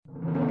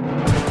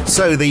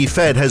So the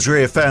Fed has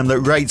reaffirmed that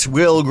rates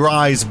will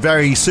rise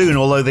very soon,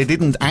 although they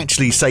didn't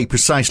actually say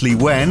precisely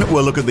when.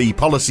 We'll look at the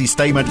policy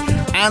statement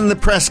and the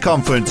press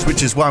conference,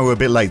 which is why we're a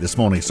bit late this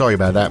morning. Sorry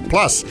about that.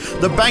 Plus,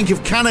 the Bank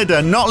of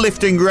Canada not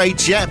lifting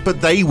rates yet, but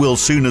they will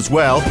soon as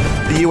well.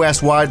 The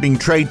US widening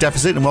trade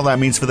deficit and what that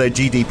means for their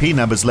GDP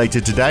numbers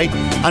later today.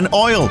 And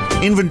oil.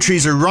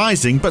 Inventories are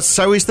rising, but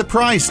so is the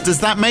price.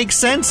 Does that make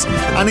sense?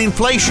 And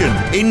inflation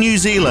in New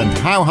Zealand.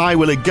 How high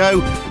will it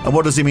go? And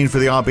what does it mean for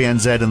the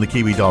RBNZ and the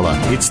Kiwi dollar?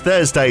 It's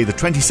Thursday, the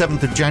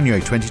 27th of January,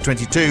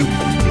 2022.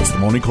 It's the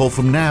morning call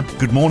from NAB.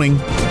 Good morning.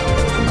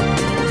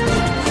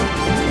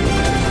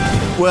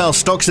 Well,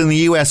 stocks in the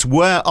US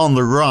were on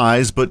the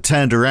rise, but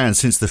turned around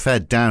since the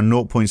Fed down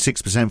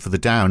 0.6% for the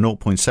Dow,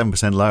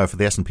 0.7% lower for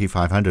the S&P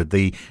 500.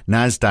 The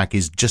Nasdaq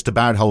is just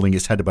about holding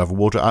its head above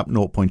water, up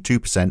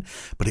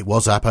 0.2%, but it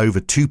was up over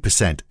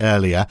 2%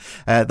 earlier.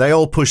 They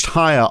all pushed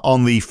higher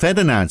on the Fed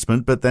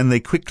announcement, but then they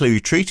quickly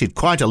retreated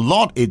quite a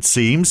lot, it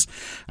seems.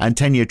 And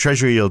 10-year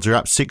Treasury yields are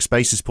up 6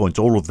 basis points,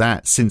 all of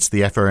that since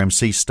the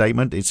FOMC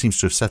statement. It seems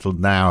to have settled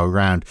now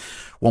around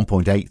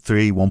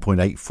 1.83,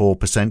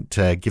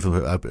 1.84%, give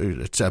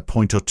a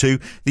point or two.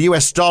 The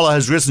US dollar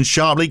has risen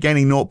sharply,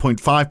 gaining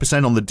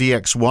 0.5% on the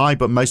DXY,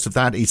 but most of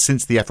that is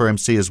since the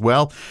FOMC as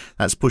well.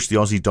 That's pushed the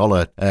Aussie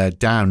dollar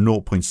down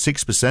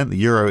 0.6%. The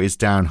euro is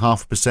down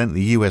 0.5%.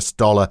 The US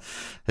dollar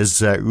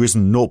has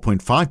risen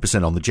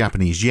 0.5% on the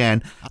Japanese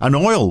yen. And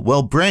oil,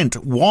 well,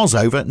 Brent was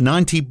over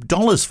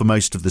 $90 for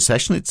most of the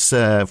session. It's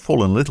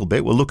fallen a little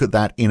bit. We'll look at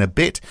that in a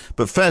bit.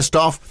 But first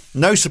off,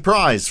 no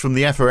surprise from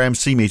the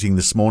FOMC meeting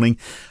this morning.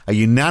 A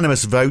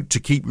unanimous vote to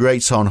keep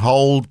rates on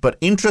hold, but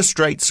interest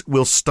rates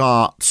will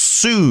start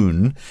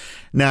soon.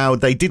 Now,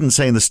 they didn't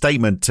say in the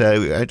statement,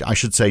 I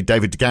should say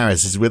David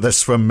DeGaris is with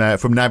us from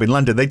NAB in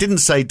London. They didn't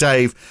say,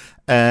 Dave,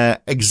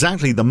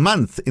 exactly the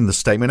month in the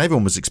statement.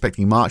 Everyone was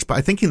expecting March, but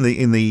I think in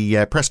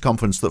the press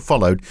conference that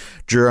followed,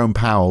 Jerome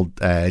Powell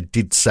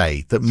did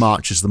say that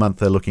March is the month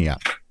they're looking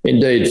at.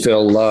 Indeed,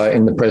 Phil.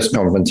 In the press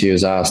conference, he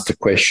was asked a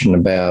question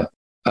about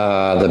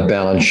the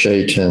balance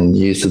sheet and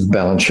use of the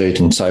balance sheet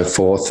and so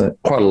forth.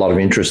 Quite a lot of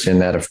interest in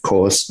that, of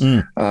course.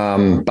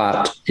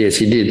 But yes,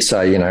 he did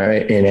say, in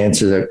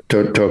answer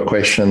to a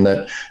question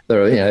that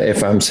there are,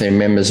 FOMC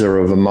members are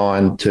of a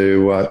mind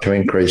to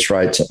increase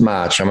rates at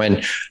March. I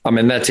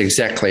mean that's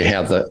exactly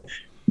how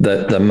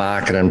the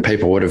market and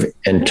people would have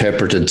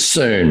interpreted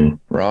soon,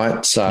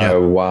 right? So.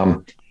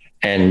 Yep.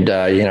 And,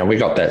 we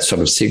got that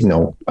sort of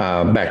signal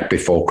back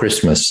before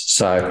Christmas.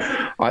 So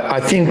I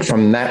think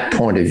from that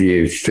point of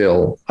view,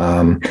 Phil,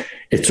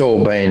 it's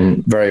all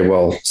been very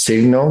well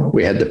signaled.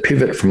 We had the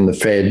pivot from the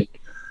Fed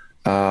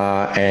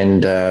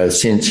and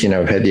since, we've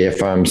had the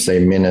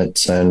FOMC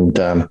minutes and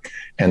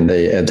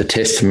the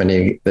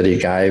testimony that he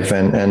gave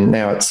and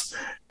now it's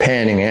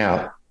panning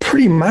out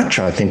pretty much,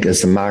 I think,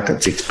 as the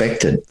market's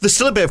expected. There's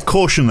still a bit of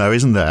caution, though,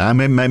 isn't there? I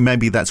mean,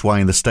 maybe that's why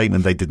in the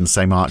statement they didn't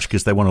say March,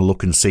 because they want to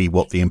look and see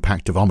what the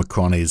impact of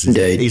Omicron is.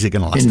 Indeed. Is it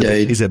going to last?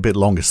 Indeed. Is it a bit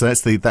longer? So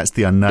that's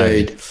the unknown.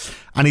 Indeed.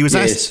 And he was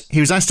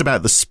asked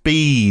about the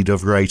speed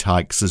of rate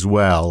hikes as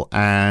well,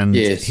 and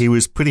he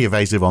was pretty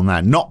evasive on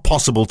that. Not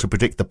possible to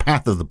predict the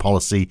path of the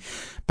policy,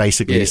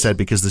 basically, he said,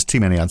 because there's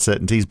too many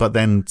uncertainties. But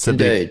then said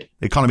the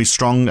economy's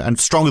strong and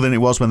stronger than it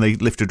was when they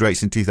lifted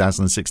rates in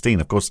 2016.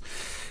 Of course,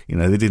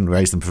 they didn't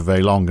raise them for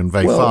very long and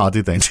very far,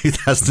 did they, in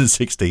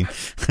 2016?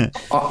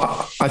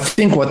 I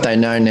think what they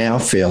know now,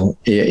 Phil,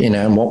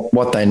 and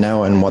what they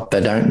know and what they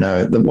don't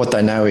know. What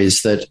they know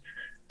is that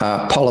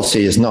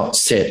policy is not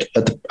set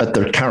at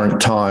the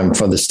current time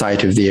for the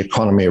state of the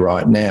economy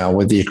right now,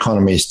 where the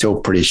economy is still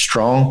pretty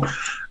strong.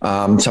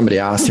 Somebody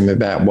asked him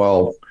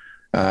about,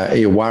 are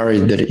you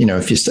worried that,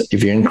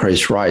 if you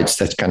increase rates,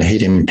 that's going to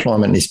hit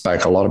employment? And he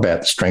spoke a lot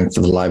about the strength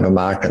of the labour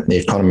market and the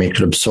economy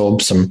could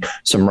absorb some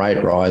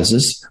rate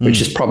rises,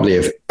 which is probably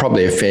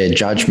a fair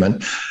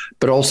judgment.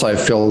 But also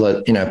feel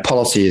that,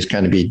 policy is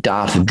going to be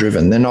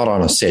data-driven. They're not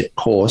on a set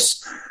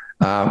course.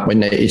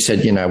 He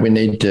said, we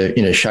need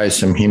to, show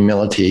some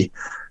humility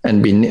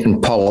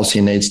and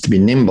policy needs to be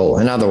nimble.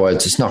 In other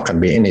words, it's not going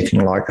to be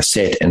anything like a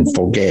set and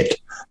forget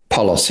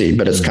policy,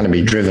 but it's going to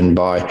be driven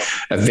by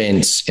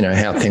events,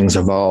 how things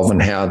evolve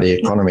and how the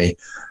economy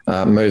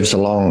moves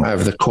along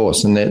over the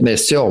course. And they're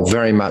still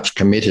very much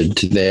committed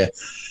to their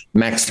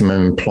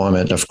maximum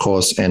employment, of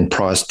course, and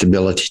price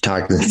stability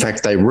targets. In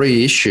fact, they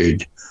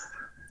reissued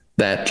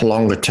that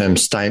longer-term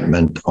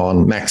statement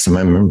on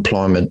maximum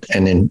employment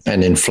and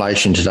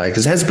inflation today,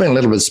 because there has been a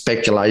little bit of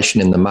speculation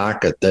in the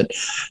market that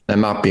they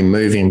might be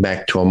moving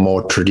back to a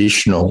more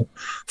traditional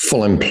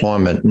full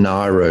employment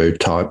NAIRU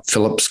type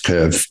Phillips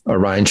curve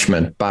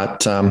arrangement.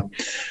 But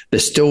they're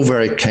still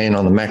very keen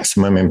on the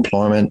maximum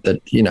employment but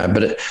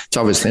it's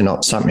obviously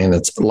not something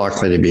that's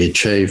likely to be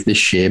achieved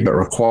this year, but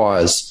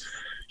requires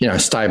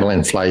stable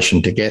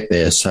inflation to get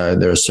there. So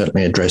they're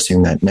certainly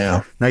addressing that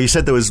now. Now, you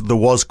said there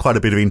was quite a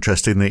bit of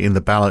interest in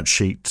the balance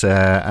sheet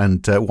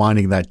and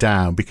winding that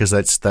down, because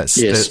that's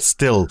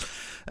still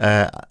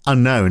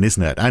unknown,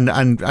 isn't it? And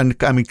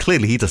I mean,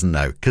 clearly he doesn't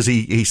know, because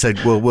he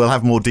said, well, we'll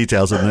have more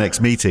details at the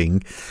next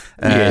meeting.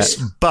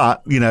 Yes.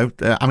 But,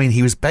 I mean,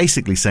 he was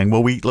basically saying,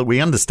 well,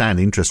 we understand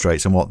interest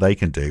rates and what they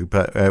can do,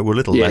 but we're a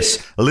little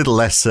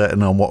less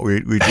certain on what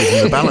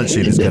reducing the balance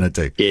sheet is going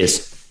to do.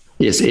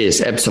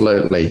 Yes,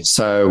 absolutely.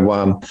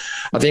 So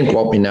I think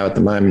what we know at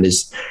the moment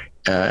is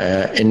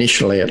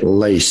initially, at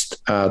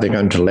least, they're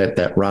going to let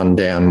that run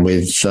down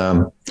with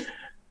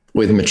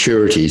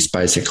maturities,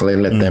 basically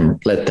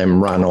let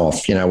them run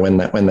off,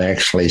 when they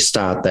actually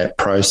start that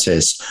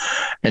process.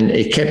 And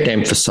it kept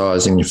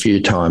emphasising a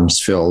few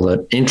times, Phil,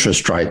 that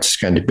interest rates is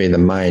going to be the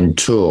main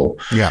tool.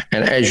 Yeah.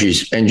 And as you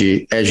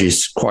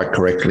quite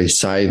correctly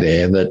say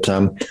there,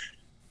 that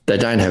they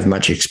don't have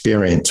much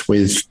experience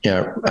with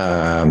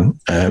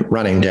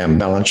running down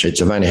balance sheets.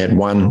 They've only had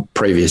one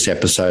previous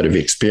episode of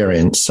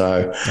experience,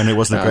 and it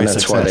wasn't a great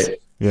success.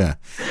 Yeah.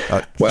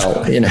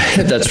 Well,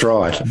 that's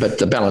right. But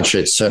the balance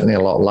sheet's certainly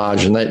a lot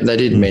larger. And they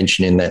did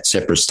mention in that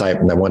separate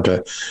statement they want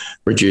to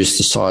reduce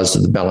the size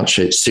of the balance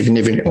sheet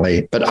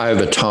significantly, but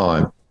over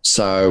time.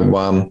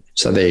 So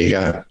there you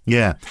go.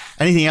 Yeah.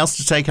 Anything else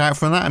to take out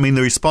from that? I mean,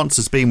 the response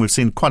has been, we've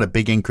seen quite a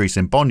big increase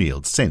in bond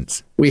yields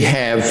since. We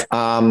have.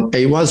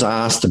 He was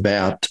asked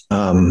about,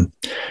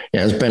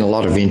 there's been a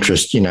lot of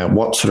interest,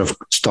 what sort of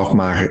stock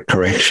market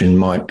correction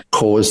might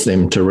cause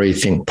them to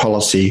rethink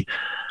policy.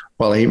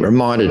 Well, he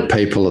reminded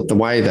people that the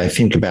way they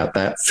think about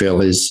that,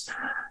 Phil, is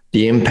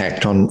the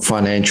impact on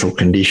financial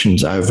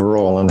conditions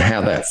overall and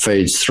how that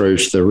feeds through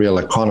to the real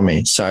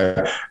economy.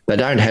 So they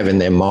don't have in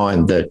their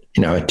mind that,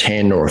 a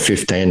 10 or a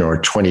 15 or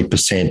a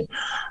 20%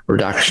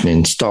 reduction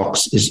in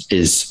stocks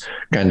is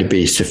going to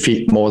be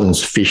more than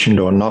sufficient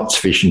or not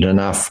sufficient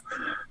enough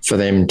for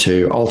them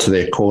to alter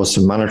their course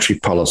of monetary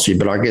policy.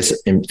 But I guess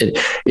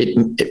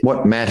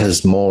what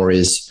matters more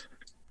is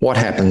what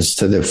happens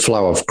to the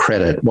flow of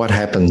credit, what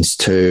happens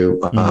to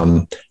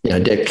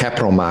debt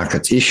capital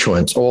markets,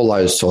 issuance, all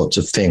those sorts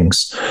of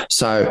things.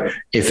 So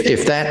if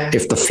the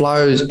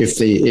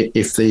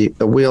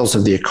wheels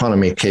of the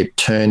economy keep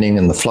turning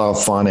and the flow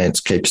of finance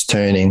keeps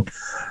turning,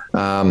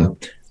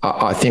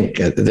 I think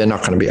they're not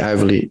going to be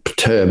overly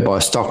perturbed by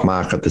a stock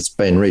market that's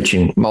been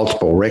reaching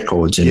multiple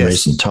records in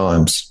recent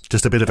times.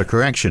 Just a bit of a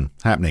correction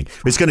happening.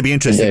 It's going to be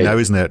interesting, though,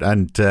 isn't it?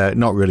 And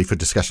not really for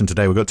discussion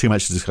today. We've got too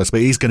much to discuss,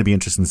 but it is going to be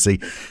interesting to see,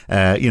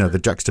 the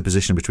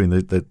juxtaposition between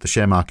the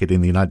share market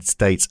in the United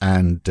States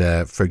and,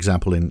 for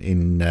example,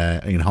 in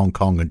Hong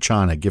Kong and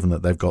China, given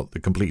that they've got the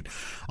complete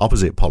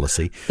opposite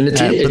policy. And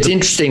it's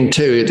interesting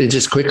too. It's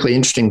just quickly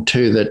interesting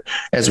too that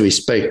as we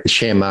speak, the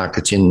share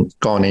market's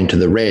gone into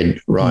the red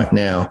right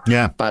now.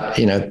 Yeah. But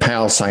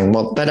Powell's saying,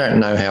 well, they don't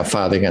know how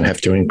far they're going to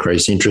have to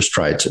increase interest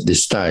rates at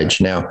this stage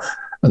now.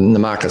 And the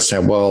markets say,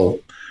 well,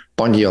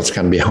 bond yield's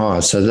going to be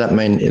higher. So does that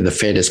mean the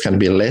Fed is going to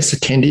be less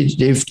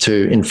attentive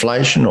to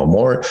inflation or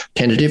more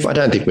attentive? I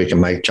don't think we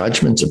can make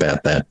judgments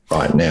about that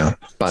right now.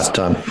 But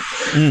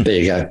there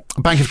you go.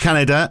 Bank of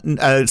Canada,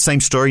 same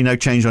story, no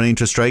change on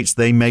interest rates.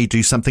 They may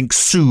do something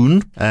soon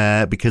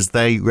because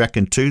they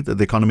reckon too that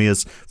the economy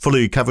is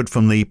fully recovered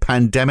from the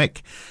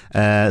pandemic.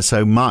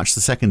 So March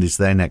the 2nd is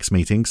their next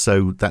meeting.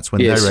 So that's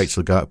when their rates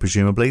will go up,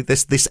 presumably.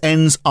 This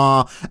ends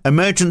our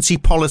emergency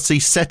policy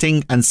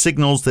setting and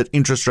signals that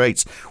interest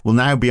rates will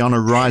now be on a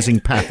rising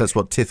path. That's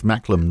what Tiff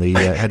Macklem, the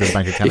head of the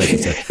Bank of Canada,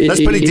 said.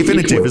 That's pretty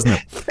definitive, isn't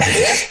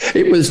it?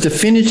 It was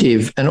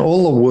definitive, and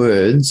all the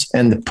words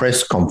and the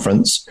press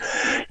conference,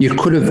 you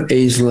could have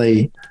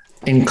easily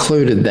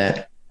included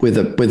that with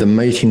a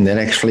meeting that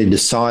actually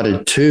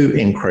decided to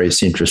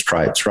increase interest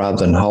rates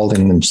rather than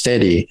holding them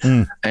steady.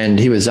 And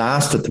he was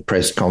asked at the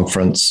press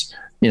conference,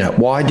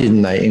 why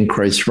didn't they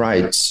increase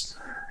rates,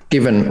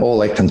 given all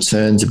their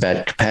concerns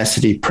about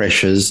capacity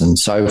pressures and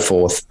so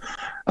forth.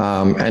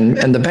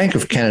 And the Bank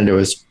of Canada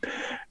was,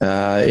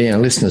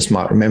 listeners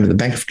might remember, the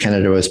Bank of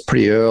Canada was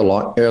pretty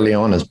early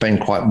on has been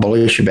quite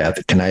bullish about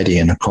the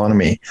Canadian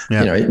economy.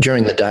 Yeah.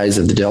 During the days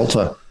of the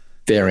Delta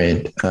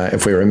variant,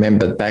 if we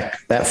remember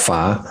back that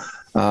far,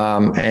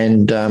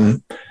 and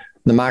the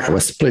market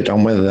was split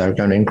on whether they were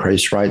going to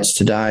increase rates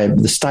today.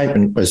 The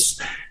statement was,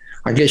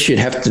 I guess you'd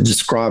have to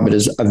describe it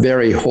as a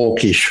very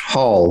hawkish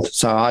hold.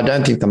 So I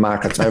don't think the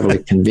market's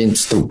overly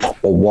convinced of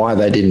why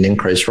they didn't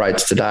increase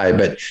rates today,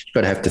 but you've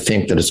got to have to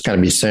think that it's going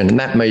to be soon. And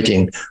that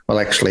meeting will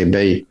actually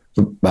be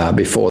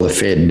before the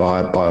Fed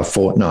by a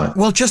fortnight.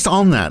 Well, just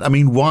on that, I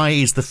mean, why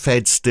is the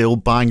Fed still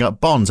buying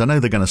up bonds? I know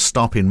they're going to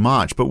stop in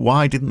March, but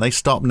why didn't they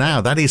stop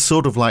now? That is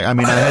sort of like, I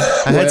mean, I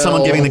heard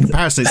someone giving the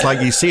comparison. It's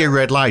like you see a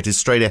red light is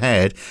straight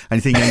ahead and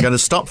you think I'm going to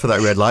stop for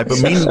that red light,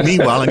 but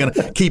meanwhile, I'm going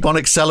to keep on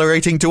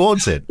accelerating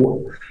towards it.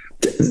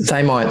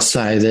 They might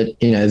say that,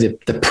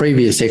 the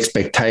previous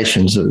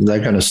expectations that they're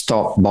going to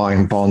stop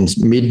buying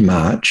bonds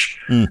mid-March.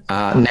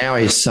 Now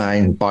he's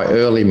saying by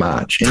early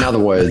March. In other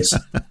words,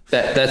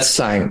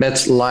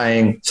 That's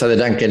laying so they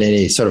don't get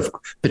any sort of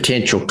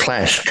potential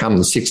clash come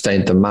the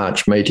 16th of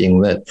March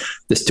meeting that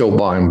they're still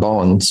buying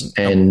bonds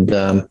and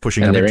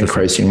pushing and they're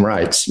increasing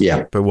rates.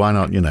 Yeah, but why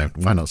not?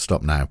 Why not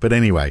stop now? But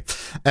anyway,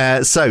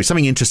 so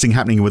something interesting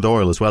happening with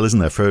oil as well, isn't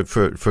there? For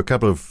a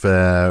couple of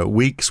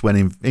weeks, when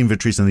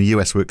inventories in the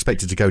US were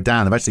expected to go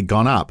down, they've actually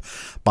gone up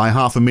by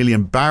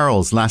 500,000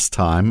 barrels last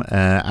time,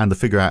 and the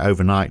figure out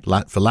overnight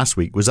for last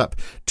week was up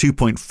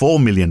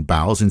 2.4 million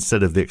barrels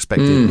instead of the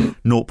expected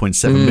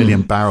 0.7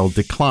 million barrel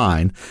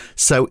decline.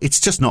 So it's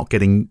just not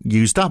getting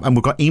used up, and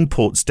we've got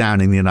imports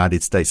down in the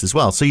United States as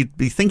well. So you'd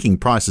be thinking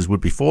prices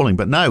would be falling,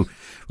 but no,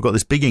 we've got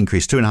this big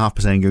increase,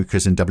 2.5%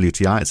 increase in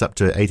WTI. It's up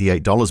to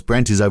 $88.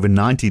 Brent is over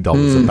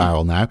 $90 a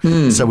barrel now.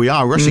 So we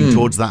are rushing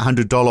towards that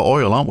 $100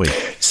 oil, aren't we?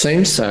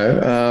 Seems so.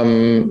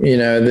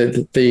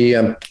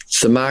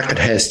 The market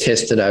has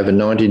tested over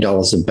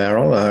 $90 a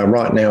barrel.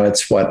 Right now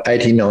it's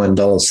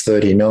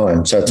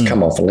 $89.39. So it's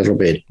come off a little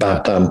bit,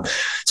 but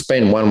it's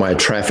been one-way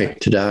traffic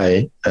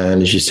today.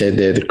 And as you said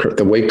there,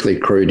 the weekly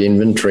crude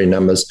inventory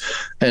numbers,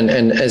 and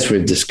as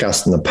we've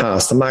discussed in the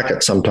past, the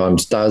market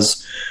sometimes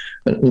does.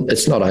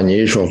 It's not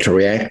unusual to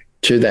react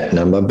to that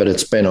number, but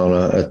it's been on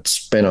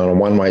a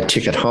one-way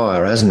ticket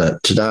higher, hasn't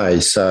it, today?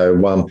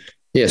 So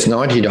yes,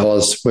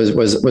 $90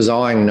 was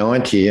eyeing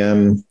 90.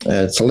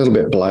 It's a little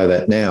bit below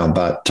that now,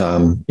 but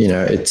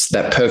it's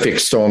that perfect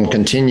storm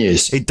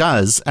continues. It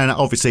does, and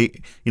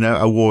obviously,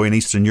 a war in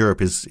Eastern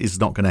Europe is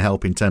not going to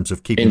help in terms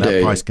of keeping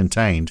that price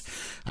contained.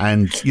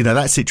 And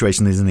that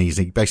situation isn't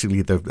easy.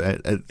 Basically,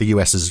 the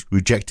US has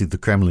rejected the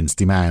Kremlin's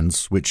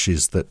demands, which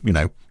is that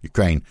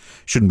Ukraine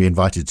shouldn't be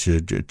invited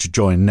to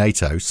join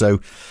NATO. So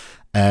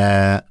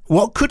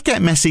what could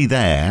get messy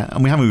there,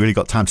 and we haven't really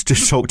got time to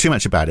talk too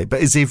much about it,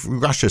 but is if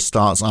Russia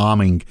starts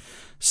arming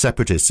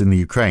separatists in the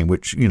Ukraine,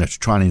 which, to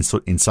try and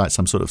incite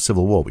some sort of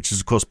civil war, which is,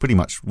 of course, pretty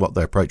much what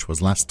their approach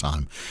was last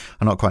time.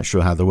 I'm not quite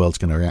sure how the world's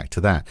going to react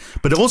to that.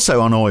 But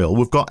also on oil,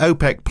 we've got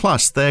OPEC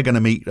Plus. They're going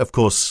to meet, of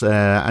course,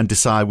 and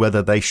decide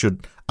whether they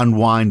should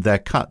unwind their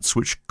cuts,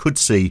 which could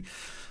see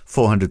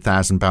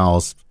 400,000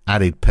 barrels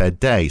added per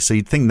day. So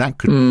you'd think that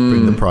could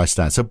bring the price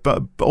down. So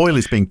but oil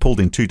is being pulled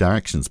in two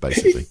directions,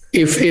 basically.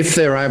 If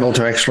they're able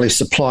to actually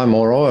supply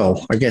more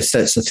oil, I guess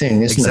that's the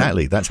thing, isn't it?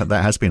 Exactly.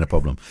 That has been a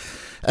problem.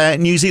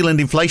 New Zealand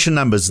inflation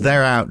numbers,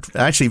 they're out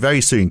actually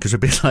very soon because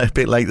we're a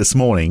bit late this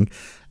morning.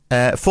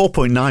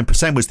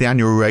 4.9% was the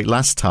annual rate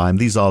last time.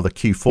 These are the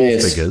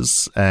Q4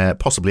 figures,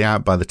 possibly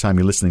out by the time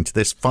you're listening to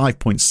this.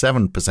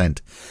 5.7%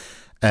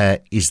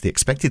 is the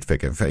expected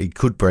figure. It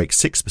could break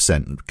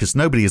 6% because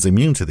nobody is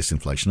immune to this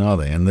inflation, are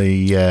they? And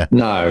the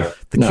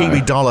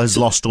Kiwi dollar has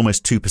lost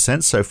almost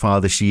 2% so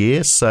far this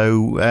year.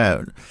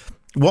 So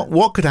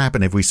what could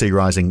happen if we see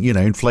rising,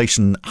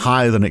 inflation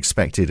higher than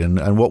expected,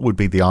 and what would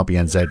be the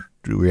RBNZ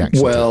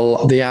reaction?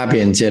 Well, the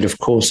RBNZ, of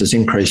course, has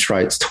increased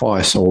rates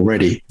twice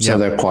already. So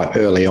they're quite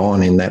early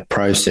on in that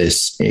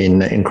process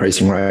in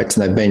increasing rates,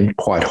 and they've been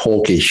quite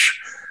hawkish.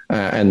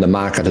 And the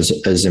market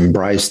has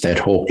embraced that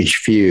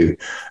hawkish view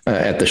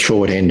at the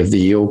short end of the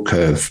yield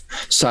curve.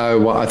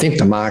 So I think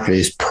the market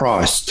is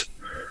priced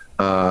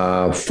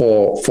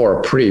for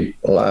a pretty,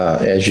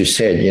 as you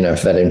said,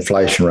 for that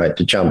inflation rate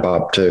to jump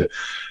up to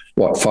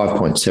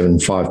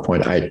 5.7,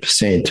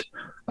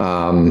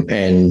 5.8%,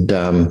 and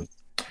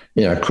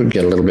could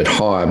get a little bit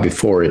higher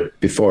before it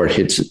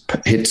hits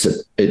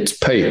its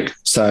peak.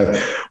 So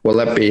will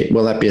that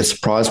be a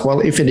surprise?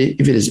 Well, if it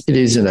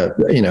is in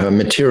a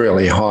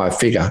materially higher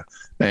figure,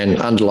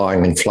 and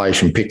underlying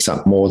inflation picks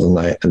up more than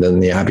the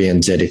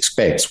RBNZ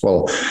expects,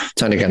 well,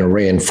 it's only going to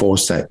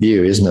reinforce that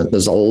view, isn't it?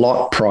 There's a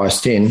lot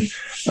priced in.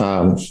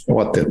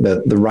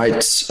 The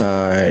rates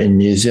in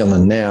New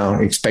Zealand now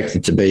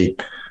expected to be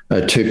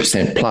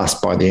 2%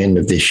 plus by the end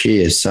of this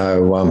year.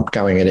 So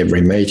going at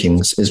every meeting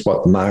is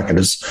what the market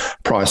is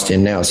priced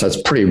in now. So it's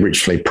pretty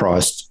richly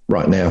priced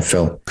right now,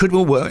 Phil.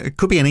 It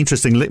could be an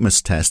interesting litmus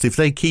test if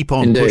they keep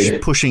on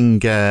pushing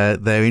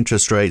their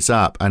interest rates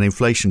up and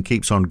inflation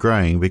keeps on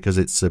growing because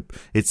it's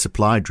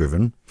supply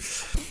driven.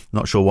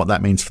 Not sure what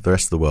that means for the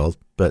rest of the world,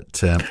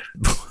 but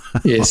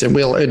yes, it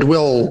will. It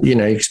will.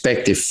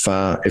 Expect if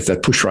they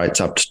push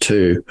rates up to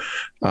 2,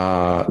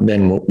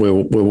 then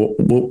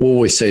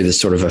we'll see the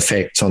sort of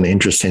effects on the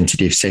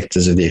interest-sensitive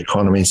sectors of the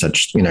economy,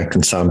 such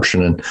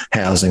consumption and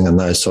housing and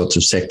those sorts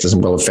of sectors,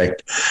 and will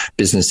affect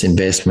business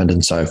investment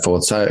and so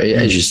forth. So,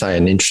 as you say,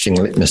 an interesting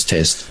litmus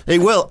test.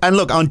 It will. And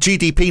look, on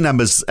GDP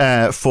numbers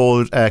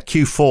for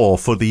Q4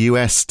 for the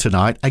US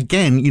tonight,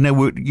 again,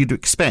 you'd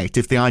expect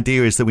if the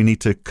idea is that we need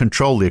to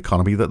control the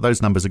economy, that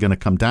those numbers are going to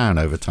come down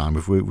over time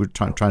if we're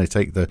trying to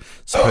take the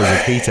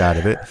supposed heat out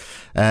of it.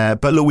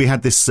 But look, we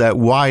had this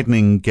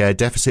widening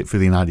deficit for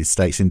the United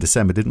States in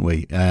December, didn't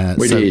we?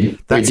 We did.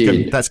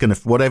 That's going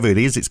to, whatever it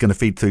is, it's going to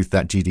feed through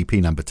that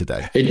GDP number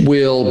today. It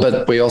will,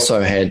 but we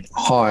also had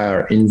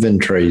higher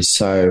inventories.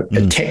 So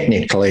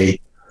technically,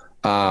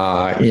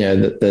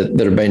 that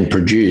have been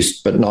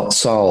produced but not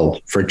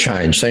sold for a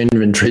change. So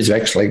inventories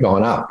have actually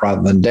gone up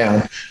rather than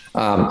down.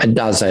 It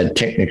does add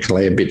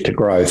technically a bit to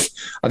growth.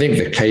 I think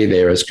the key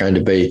there is going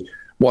to be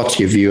what's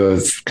your view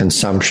of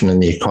consumption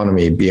and the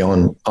economy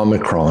beyond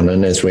Omicron?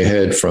 And as we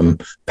heard from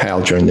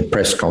Powell during the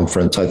press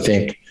conference, I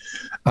think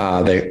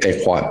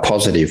they're quite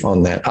positive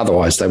on that.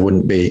 Otherwise, they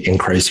wouldn't be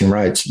increasing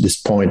rates at this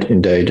point,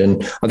 indeed.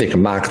 And I think the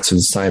market's of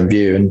the same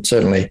view. And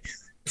certainly,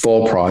 if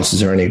oil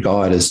prices are any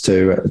guide as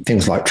to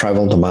things like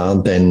travel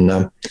demand,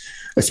 then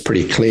it's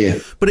pretty clear.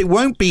 But it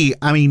won't be,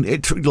 I mean,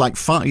 it's like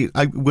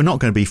we're not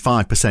going to be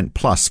 5%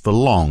 plus for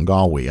long,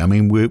 are we? I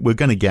mean, we're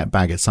going to get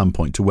back at some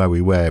point to where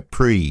we were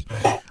pre.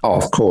 Oh,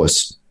 of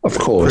course.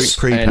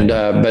 And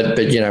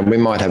but you know, we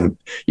might have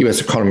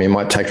U.S. economy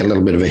might take a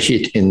little bit of a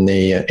hit in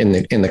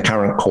the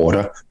current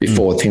quarter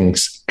before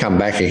things come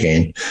back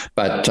again.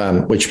 But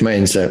which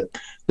means that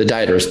the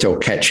data is still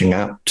catching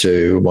up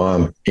to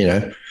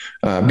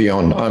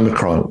beyond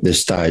Omicron at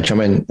this stage. I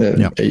mean,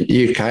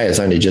 UK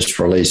has only just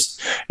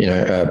released,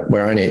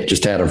 we're only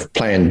just out of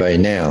Plan B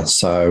now.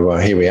 So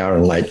here we are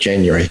in late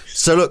January.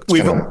 So look,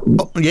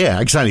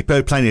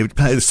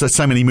 exactly.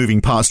 So many moving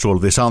parts to all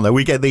of this, aren't there?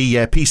 We get the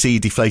PCE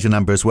deflator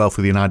number as well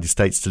for the United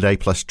States today,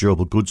 plus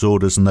durable goods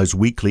orders and those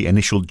weekly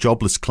initial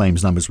jobless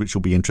claims numbers, which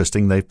will be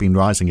interesting. They've been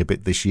rising a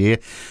bit this year.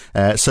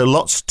 So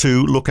lots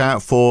to look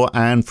out for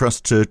and for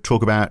us to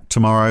talk about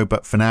tomorrow.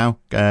 But for now,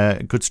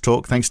 good to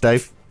talk. Thanks,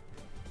 Dave.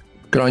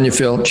 Good on you,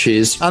 Phil.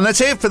 Cheers. And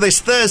that's it for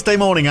this Thursday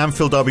morning. I'm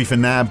Phil Dobbie for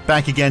now.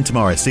 Back again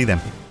tomorrow. See you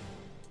then.